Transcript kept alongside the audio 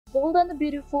Bold and the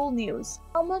Beautiful news.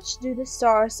 How much do the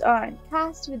stars earn?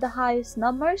 Cast with the highest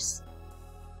numbers?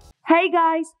 Hey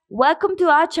guys, welcome to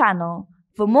our channel.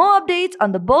 For more updates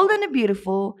on the Bold and the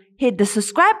Beautiful, hit the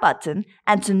subscribe button,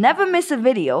 and to never miss a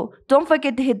video, don't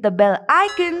forget to hit the bell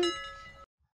icon.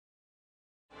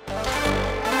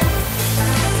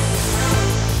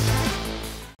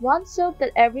 One soap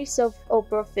that every soap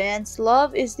opera fans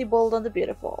love is The Bold and the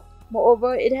Beautiful.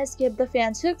 Moreover, it has kept the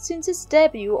fans hooked since its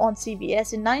debut on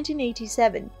CBS in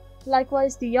 1987.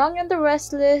 Likewise, The Young and The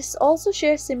Restless also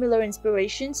share similar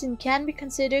inspirations and can be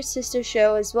considered sister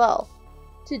show as well.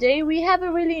 Today, we have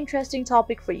a really interesting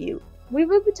topic for you. We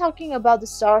will be talking about the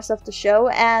stars of the show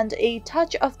and a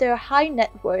touch of their high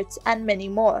net worths and many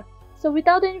more. So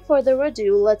without any further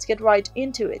ado, let's get right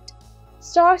into it.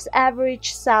 Stars'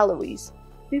 average salaries.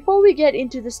 Before we get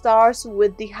into the stars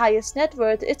with the highest net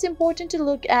worth, it's important to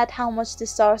look at how much the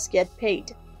stars get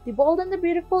paid. The Bold and the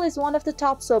Beautiful is one of the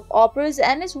top soap operas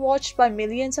and is watched by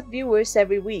millions of viewers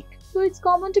every week, so it's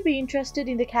common to be interested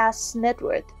in the cast's net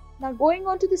worth. Now going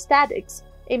on to the statistics,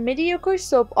 a mediocre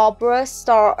soap opera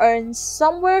star earns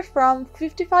somewhere from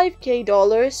 $55k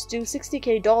to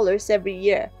 $60k every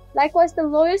year. Likewise, the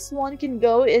lowest one can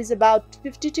go is about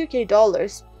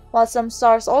 $52k, while some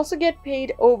stars also get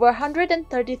paid over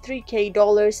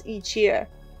 $133k each year.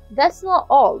 That's not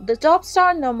all, the top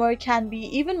star number can be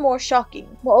even more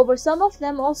shocking. Moreover, some of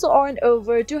them also earn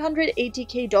over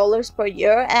 $280k per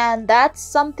year, and that's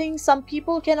something some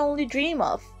people can only dream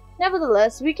of.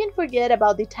 Nevertheless, we can forget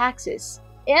about the taxes.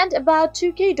 And about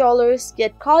 $2k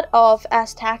get cut off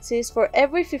as taxes for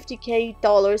every $50k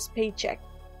paycheck.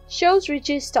 Show's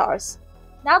richest stars.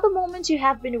 Now the moment you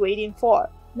have been waiting for.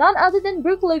 None other than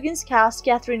Brooke Logan's cast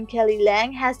Catherine Kelly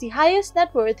Lang has the highest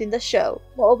net worth in the show.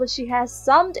 Moreover, she has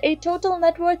summed a total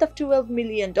net worth of $12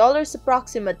 million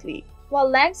approximately. While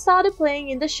Lang started playing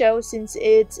in the show since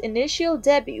its initial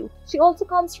debut, she also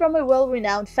comes from a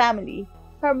well-renowned family.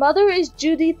 Her mother is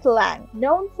Judith Lang,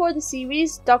 known for the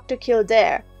series Dr.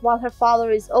 Kildare, while her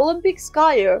father is Olympic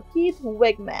skier Keith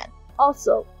Wegman.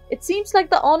 Also, it seems like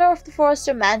the owner of the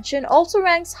Forrester Mansion also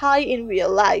ranks high in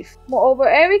real life. Moreover,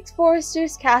 Eric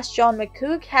Forrester's cast John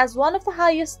McCook has one of the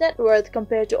highest net worth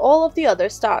compared to all of the other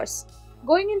stars.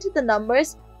 Going into the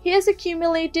numbers, he has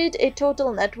accumulated a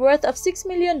total net worth of $6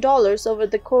 million over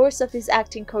the course of his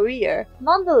acting career.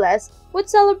 Nonetheless, what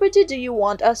celebrity do you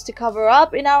want us to cover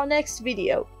up in our next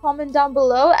video? Comment down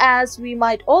below, as we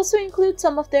might also include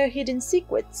some of their hidden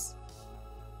secrets.